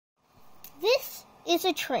this is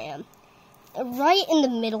a tram right in the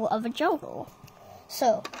middle of a jungle.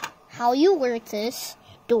 So how you work this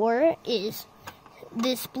door is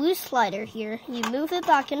this blue slider here. You move it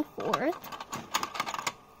back and forth.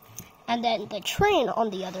 And then the train, on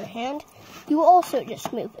the other hand, you also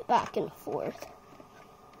just move it back and forth.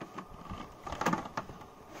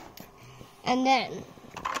 And then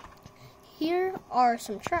here are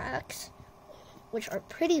some tracks, which are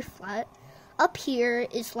pretty flat. Up here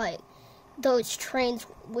is like those trains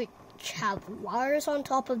which have wires on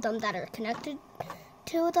top of them that are connected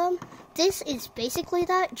to them. This is basically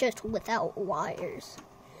that, just without wires.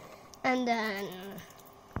 And then,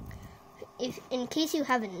 if in case you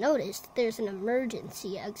haven't noticed, there's an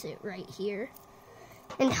emergency exit right here.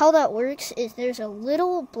 And how that works is there's a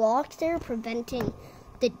little block there preventing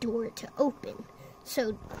the door to open.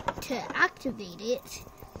 So to activate it,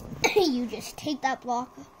 you just take that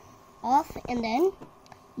block off and then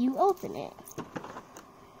you open it.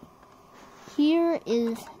 Here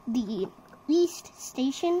is the east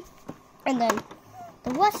station, and then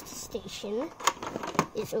the west station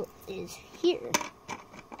is here.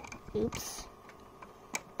 Oops.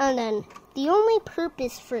 And then the only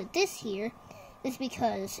purpose for this here is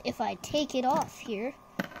because if I take it off here,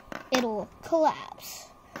 it'll collapse.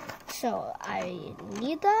 So I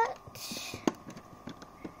need that.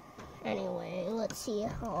 Anyway, let's see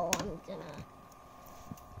how I'm gonna...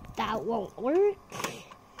 That won't work.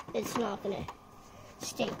 It's not gonna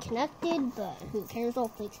stay connected, but who cares? I'll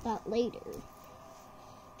fix that later.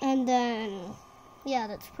 And then, yeah,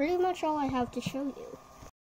 that's pretty much all I have to show you.